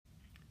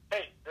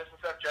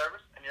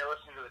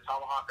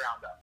Tomahawk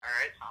Roundup. All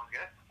right, sounds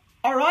good.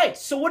 All right,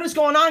 so what is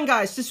going on,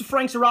 guys? This is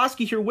Frank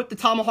Zarowski here with the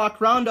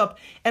Tomahawk Roundup,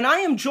 and I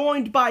am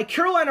joined by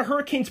Carolina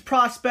Hurricanes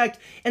prospect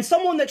and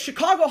someone that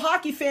Chicago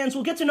hockey fans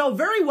will get to know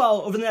very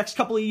well over the next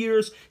couple of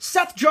years,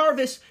 Seth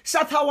Jarvis.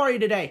 Seth, how are you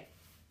today?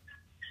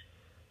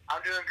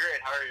 I'm doing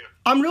great. How are you?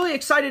 I'm really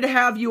excited to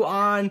have you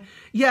on.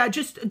 Yeah,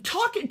 just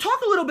talk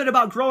a little bit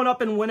about growing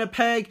up in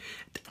Winnipeg.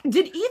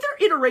 Did either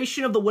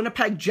iteration of the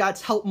Winnipeg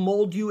Jets help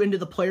mold you into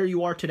the player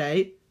you are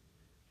today?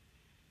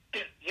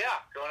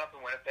 Yeah, growing up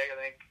in Winnipeg, I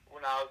think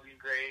when I was in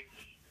grade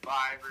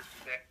 5 or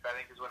 6, I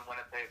think is when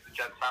the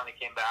Jets finally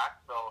came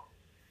back. So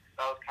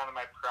that was kind of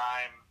my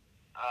prime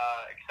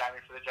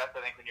excitement for the Jets.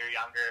 I think when you're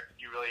younger,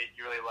 you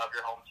really love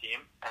your home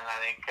team, and I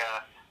think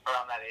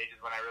around that age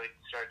is when I really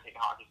started taking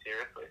hockey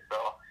seriously.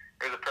 So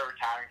it was a perfect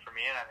timing for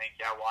me, and I think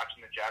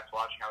watching the Jets,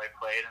 watching how they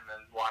played, and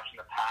then watching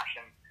the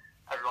passion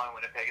everyone in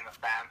Winnipeg and the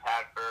fans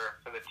had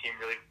for the team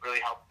really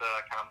helped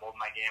kind of mold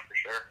my game for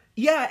sure.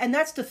 Yeah, and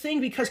that's the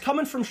thing, because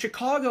coming from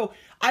Chicago,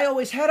 I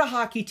always had a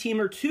hockey team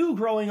or two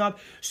growing up,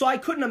 so I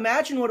couldn't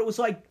imagine what it was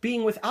like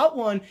being without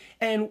one.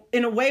 And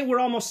in a way,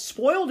 we're almost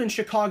spoiled in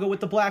Chicago with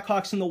the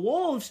Blackhawks and the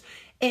Wolves.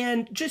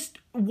 And just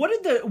what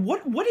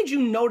did you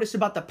notice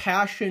about the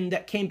passion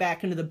that came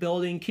back into the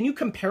building? Can you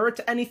compare it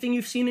to anything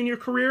you've seen in your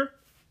career?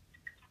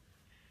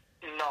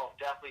 No,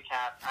 definitely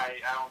can't. I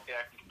don't think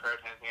I can compare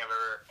it to anything I've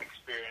ever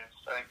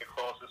experienced. I think the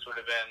closest would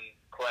have been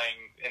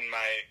playing in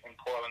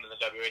Portland in the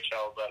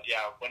WHL. But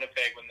yeah,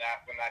 Winnipeg when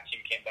that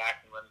team came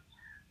back and when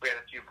we had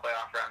a few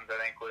playoff runs, I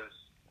think was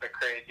the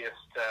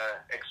craziest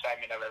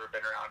excitement I've ever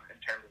been around in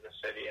terms of the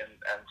city and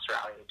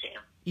surrounding the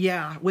team.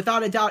 Yeah,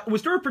 without a doubt.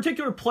 Was there a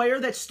particular player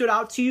that stood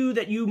out to you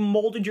that you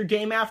molded your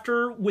game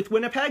after with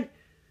Winnipeg?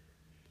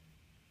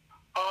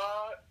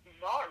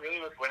 Not really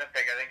with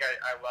Winnipeg. I think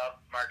I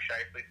love Mark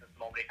Scheifele since the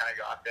moment he kind of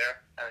got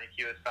there. I think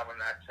he was someone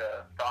that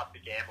thought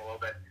the game a little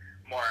bit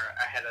more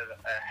ahead of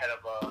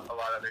a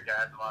lot of other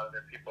guys and a lot of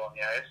other people on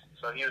the ice.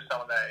 So he was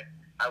someone that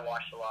I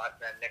watched a lot.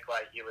 And then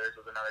Nikolai Ehlers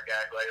was another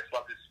guy who I just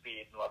loved his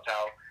speed and loved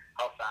how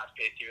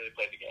fast-paced he really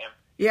played the game.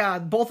 Yeah,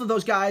 both of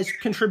those guys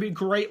contribute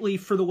greatly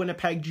for the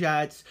Winnipeg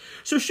Jets.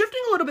 So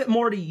shifting a little bit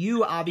more to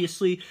you,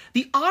 obviously,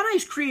 the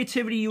on-ice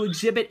creativity you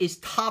exhibit is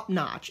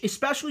top-notch,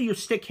 especially your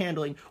stick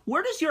handling.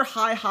 Where does your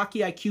high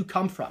hockey IQ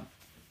come from?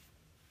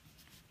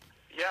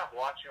 Yeah,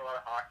 watching a lot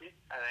of hockey.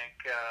 I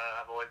think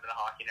I've always been a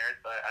hockey nerd,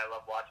 so I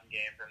love watching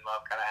games and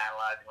love kind of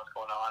analyzing what's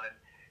going on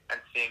and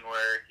seeing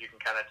where you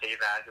can kind of take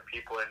advantage of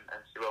people and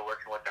see what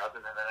works and what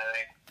doesn't. And then I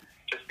think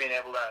just being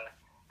able to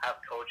have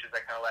coaches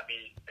that kind of let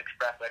me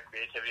express that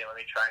creativity and let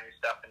me try new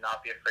stuff and not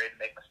be afraid to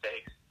make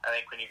mistakes. I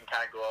think when you can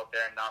kind of go out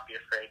there and not be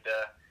afraid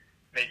to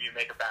maybe you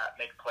make a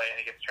play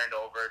and it gets turned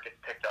over, it gets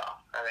picked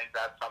off. I think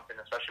that's something,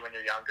 especially when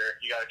you're younger,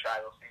 you got to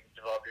try those things to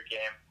develop your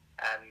game.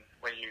 And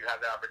when you have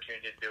the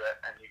opportunity to do it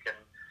and you can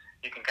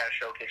kind of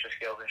showcase your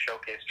skills and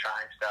showcase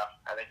trying stuff,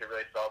 I think it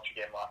really develops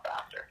your game a lot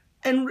faster.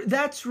 And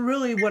that's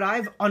really what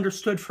I've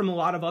understood from a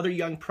lot of other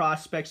young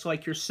prospects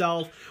like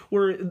yourself,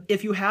 where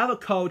if you have a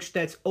coach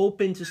that's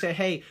open to say,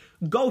 hey,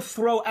 go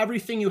throw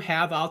everything you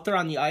have out there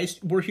on the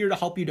ice, we're here to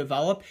help you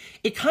develop,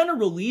 it kind of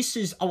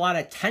releases a lot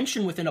of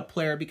tension within a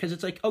player because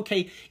it's like,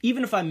 okay,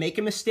 even if I make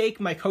a mistake,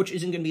 my coach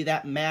isn't going to be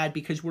that mad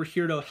because we're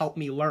here to help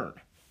me learn.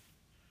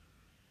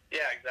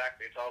 Yeah,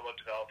 exactly. It's all about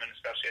development,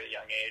 especially at a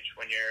young age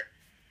when you're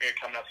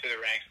coming up through the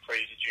ranks before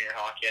you do junior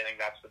hockey. I think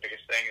that's the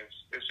biggest thing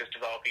is just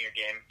developing your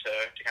game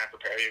to kind of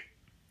prepare you.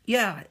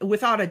 Yeah,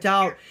 without a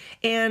doubt.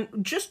 And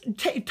just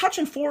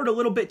touching forward a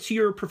little bit to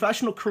your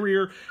professional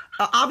career,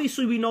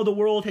 obviously we know the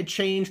world had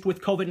changed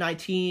with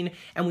COVID-19,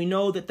 and we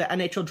know that the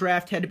NHL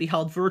draft had to be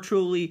held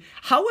virtually.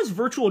 How was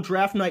virtual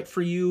draft night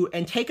for you?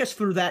 And take us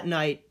through that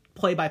night,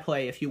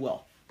 play-by-play, if you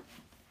will.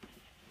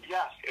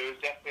 Yeah, it was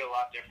definitely a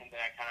lot different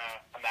than I kind of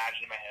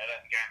imagined in my head.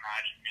 I think I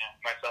imagined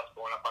myself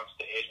going up on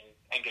stage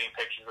and getting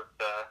pictures with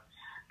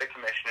the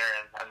commissioner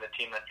and the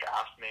team that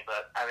drafted me.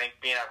 But I think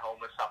being at home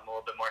was something a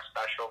little bit more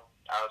special.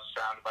 I was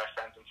surrounded by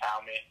friends and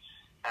family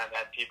and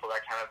had people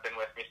that kind of been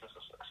with me since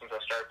I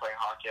started playing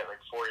hockey at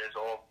like 4 years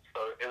old.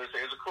 So it was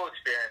a cool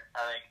experience.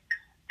 I think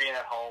being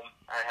at home,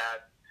 I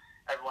had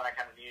everyone I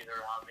kind of needed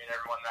around me and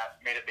everyone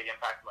that made a big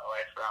impact in my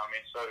life around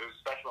me. So it was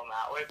special in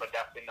that way, but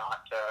definitely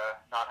not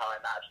how I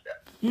imagined it.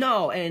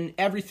 No, and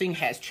everything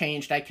has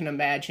changed. I can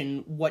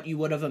imagine what you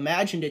would have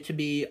imagined it to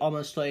be,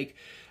 almost like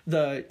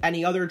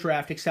any other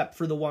draft except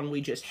for the one we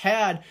just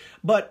had.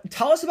 But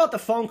tell us about the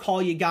phone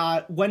call you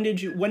got. When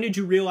did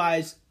you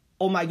realize,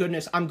 oh my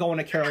goodness, I'm going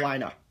to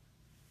Carolina?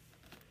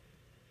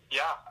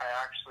 Yeah, I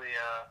actually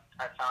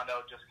I found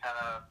out just kind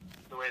of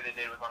the way they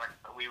did was all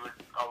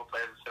the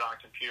players would sit on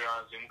a computer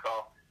on a Zoom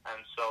call,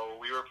 and so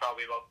we were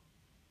probably about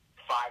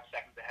 5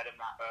 seconds ahead of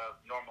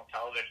normal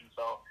television.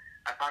 So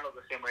I found out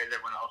the same way as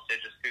everyone else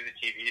did, just through the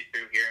TV,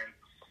 through hearing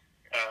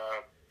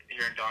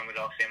Don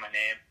Waddell say my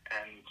name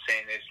and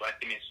saying they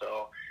selected me.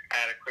 So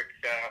I had a quick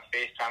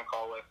FaceTime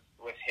call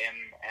with him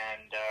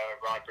and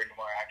Rod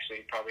Brindamore,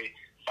 actually probably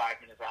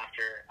 5 minutes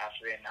after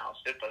they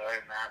announced it. But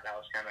other than that, that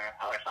was kind of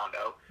how I found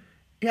out.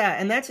 Yeah,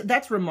 and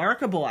that's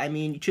remarkable. I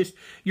mean, just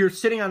you're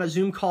sitting on a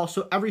Zoom call,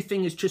 so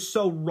everything is just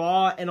so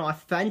raw and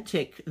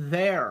authentic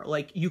there.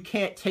 Like, you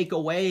can't take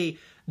away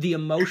the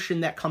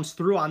emotion that comes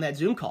through on that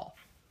Zoom call.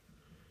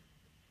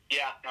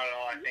 Yeah, not at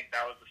all. I think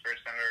that was the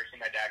first time I've ever seen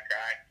my dad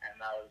cry, and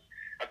that was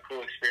a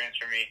cool experience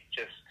for me.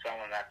 Just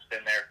someone that's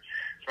been there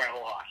for my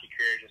whole hockey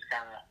career, just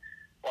kind of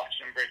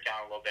watching him break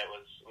down a little bit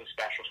was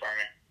special for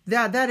me.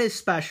 Yeah, that is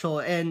special,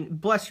 and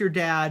bless your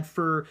dad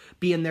for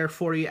being there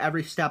for you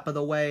every step of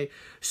the way.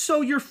 So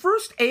your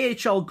first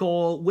AHL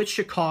goal with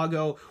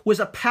Chicago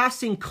was a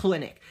passing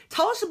clinic.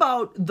 Tell us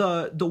about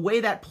the way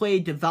that play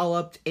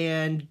developed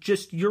and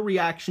just your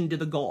reaction to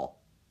the goal.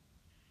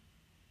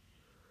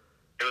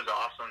 It was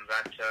awesome.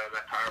 That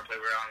power play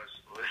we were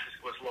on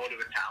was loaded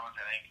with talent.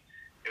 I think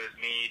it was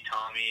me,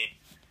 Tommy,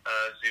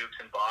 Zooks,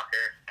 and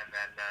Bacher, and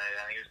then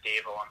I think it was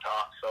Davo on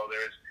top. So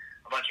there was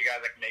a bunch of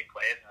guys that could make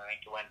plays, and I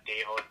think it went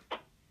Davo,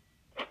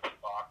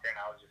 Bacher, and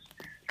I was just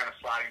kind of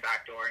sliding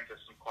backdoor into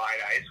some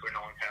quiet ice where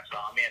no one kind of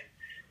saw me,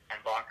 and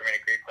Bacher made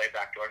a great play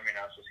backdoor to me,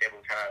 and I was just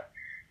able to kind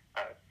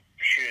of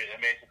shoot it in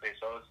basically.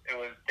 So it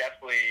was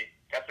definitely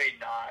a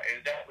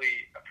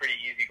pretty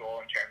easy goal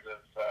in terms of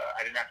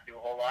I didn't have to do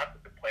a whole lot,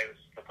 but the play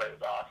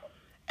was awesome.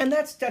 And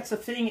that's the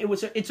thing.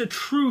 It's a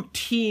true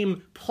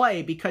team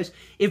play, because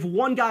if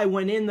one guy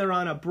went in there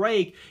on a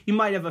break, you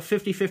might have a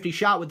 50-50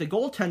 shot with the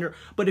goaltender.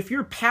 But if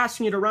you're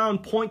passing it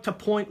around point to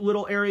point,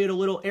 little area to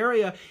little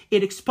area,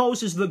 it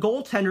exposes the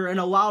goaltender and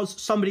allows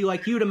somebody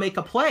like you to make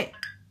a play.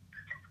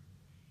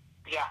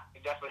 Yeah,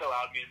 it definitely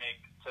allowed me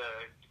to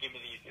give me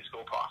the easiest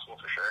goal possible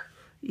for sure.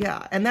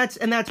 Yeah, and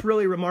that's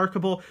really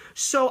remarkable.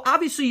 So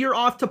obviously you're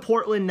off to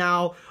Portland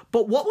now,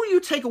 but what will you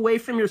take away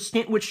from your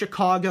stint with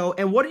Chicago,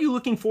 and what are you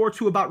looking forward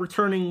to about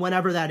returning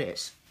whenever that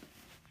is?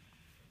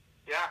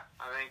 Yeah,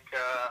 I think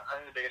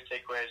the biggest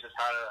takeaway is just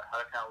how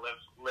to kind of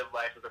live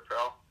life as a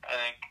pro. I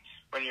think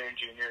when you're in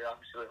junior, you're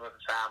obviously living with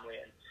a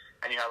family,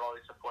 and you have all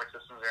these support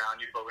systems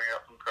around you. But when you're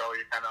up from pro,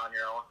 you're kind of on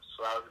your own.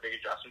 So that was a big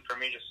adjustment for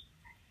me, just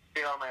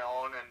being on my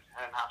own and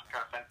have to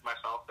kind of fend for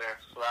myself there.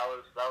 So that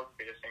was the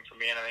biggest thing for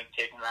me, and I think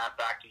taking that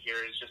back to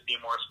here is just being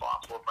more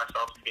responsible with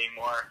myself and being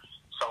more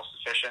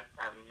self-sufficient,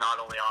 and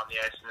not only on the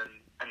ice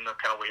and the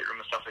kind of weight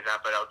room and stuff like that,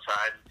 but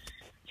outside, and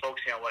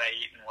focusing on what I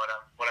eat and what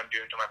I'm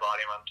doing to my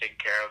body and I'm taking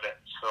care of it.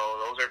 So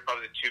those are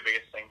probably the two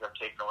biggest things I've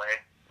taken away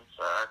since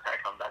kind of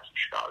coming back from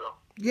Chicago.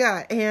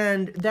 Yeah,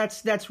 and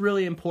that's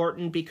really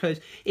important, because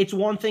it's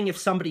one thing if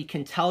somebody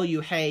can tell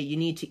you, hey, you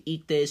need to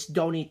eat this,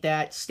 don't eat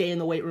that, stay in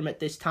the weight room at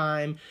this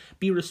time,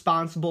 be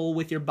responsible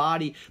with your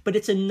body. But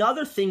it's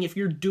another thing if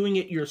you're doing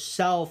it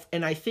yourself,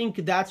 and I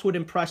think that's what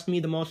impressed me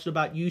the most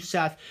about you,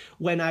 Seth,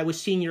 when I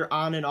was seeing your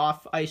on and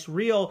off ice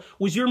reel,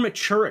 was your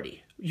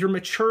maturity. Your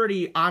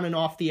maturity on and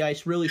off the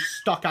ice really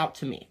stuck out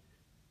to me.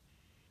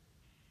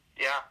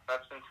 Yeah,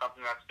 that's been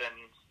something that's been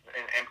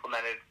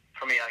implemented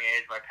from a young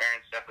age. My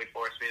parents definitely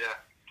forced me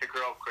to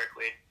grow up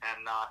quickly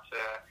and not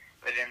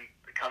they didn't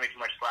cut me too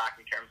much slack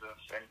in terms of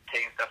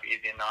taking stuff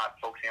easy and not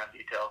focusing on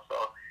details.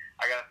 So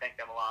I got to thank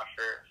them a lot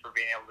for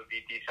being able to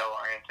be detail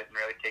oriented and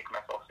really taking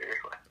myself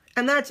seriously.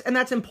 And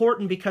that's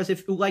important, because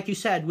if, like you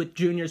said, with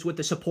juniors, with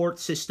the support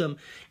system,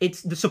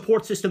 the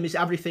support system is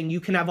everything. You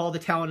can have all the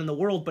talent in the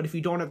world, but if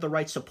you don't have the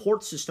right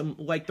support system,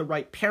 like the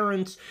right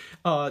parents,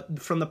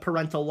 from the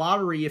parental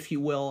lottery, if you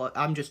will,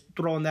 I'm just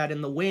throwing that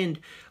in the wind.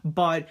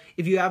 But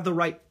if you have the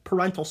right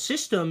parental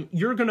system,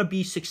 you're going to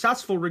be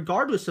successful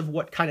regardless of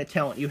what kind of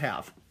talent you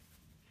have.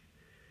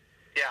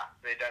 Yeah,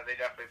 they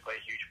definitely play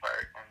a huge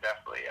part, and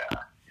definitely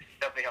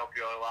help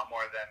you out a lot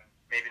more than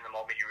maybe in the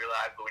moment you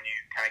realize, but when you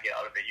kind of get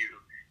out of it,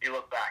 you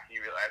look back and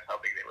you realize how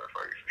big they were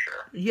for you, for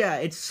sure. Yeah,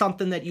 it's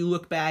something that you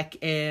look back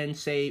and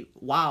say,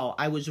 wow,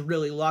 I was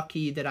really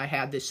lucky that I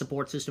had this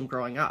support system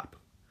growing up.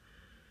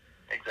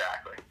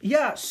 Exactly.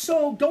 Yeah,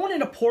 so going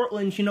into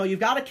Portland, you've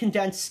got a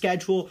condensed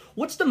schedule.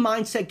 What's the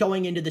mindset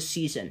going into the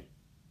season?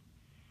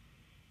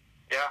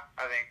 Yeah,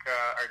 I think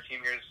our team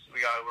here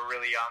we're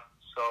really young,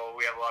 so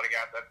we have a lot of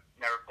guys that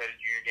never played a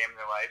junior game in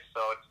their life,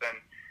 so it's been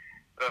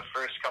the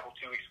first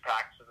 2 weeks of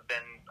practice have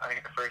been, I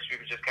think the first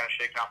week was just kind of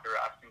shaking off the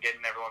rust and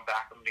getting everyone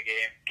back into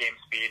game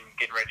speed and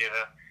getting ready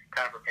to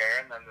kind of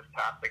prepare. And then this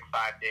past 5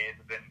 days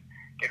have been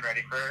getting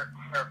ready for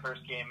our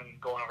first game and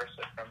going over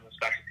systems and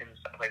special teams and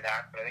stuff like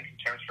that. But I think in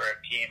terms for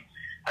our team,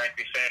 I think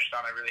we finished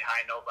on a really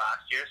high note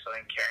last year, so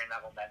I think carrying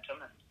that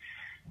momentum, and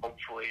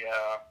hopefully,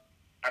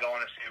 I don't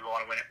want to say we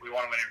want to win it. We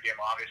want to win every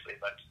game, obviously,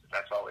 but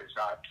that's always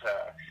not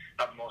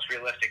the most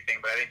realistic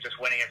thing. But I think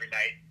just winning every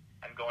night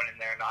and going in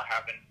there and not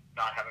having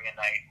a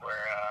night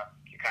where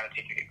you kind of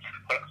take your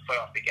foot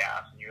off the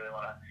gas, and you really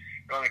want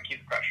to keep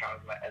the pressure on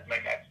as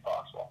many nights as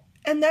possible.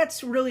 And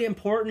that's really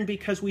important,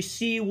 because we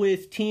see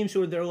with teams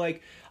where they're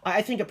like,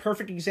 I think a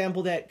perfect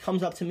example that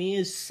comes up to me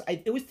is, I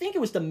think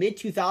it was the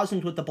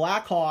mid-2000s with the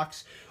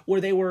Blackhawks,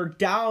 where they were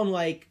down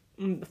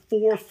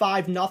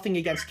 4-5-0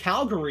 against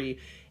Calgary,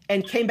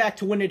 and came back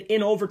to win it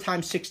in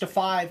overtime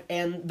 6-5,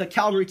 and the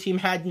Calgary team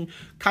hadn't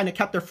kind of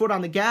kept their foot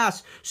on the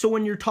gas. So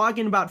when you're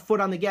talking about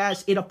foot on the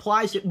gas, it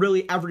applies at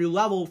really every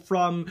level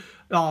from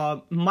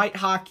mite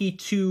hockey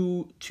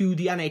to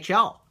the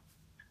NHL.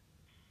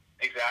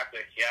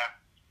 Exactly, yeah.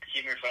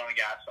 Keeping your foot on the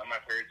gas, something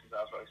I've heard since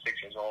I was about 6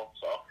 years old.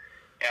 So,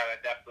 yeah,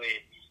 it's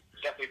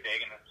definitely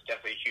big, and it's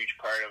definitely a huge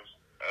part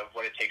of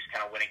what it takes to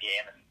kind of win a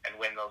game and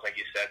win those, like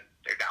you said,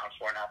 they're down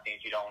 4-0.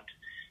 If you don't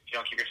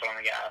keep your foot on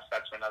the gas,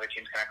 that's when other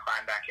teams kind of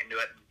climb back into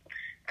it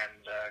and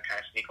kind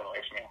of sneak away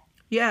from you.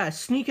 Yeah,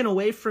 sneaking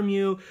away from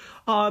you.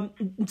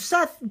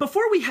 Seth,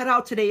 before we head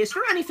out today, is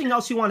there anything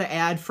else you want to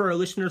add for our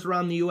listeners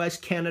around the U.S.,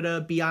 Canada,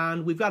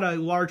 beyond? We've got a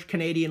large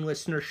Canadian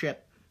listenership.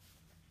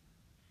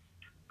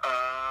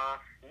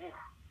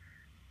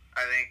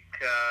 I think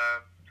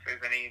if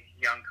there's any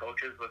young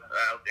coaches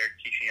out there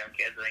teaching young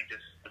kids, I think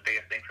just the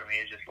biggest thing for me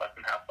is just let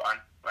them have fun,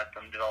 let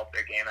them develop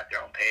their game at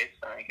their own pace.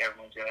 I think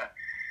everyone's going to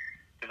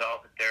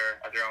develop at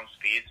their own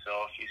speed. So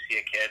if you see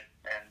a kid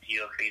and he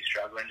looks like he's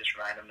struggling, just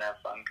remind him to have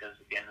fun, because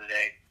at the end of the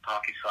day,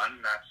 hockey's fun,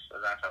 and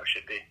that's how it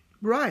should be.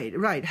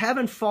 Right.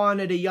 Having fun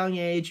at a young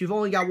age. You've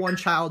only got one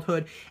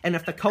childhood. And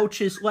if the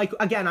coaches, like,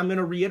 again, I'm going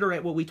to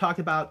reiterate what we talked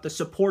about, the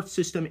support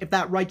system. If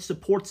that right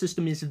support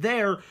system is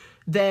there,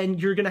 then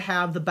you're going to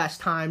have the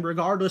best time,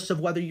 regardless of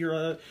whether you're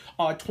a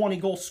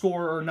 20-goal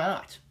scorer or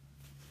not.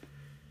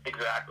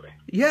 Exactly.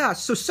 Yeah,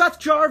 so Seth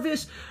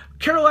Jarvis,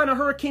 Carolina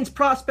Hurricanes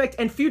prospect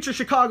and future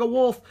Chicago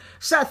Wolf.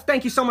 Seth,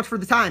 thank you so much for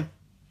the time.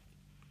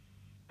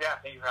 Yeah,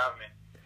 thank you for having me.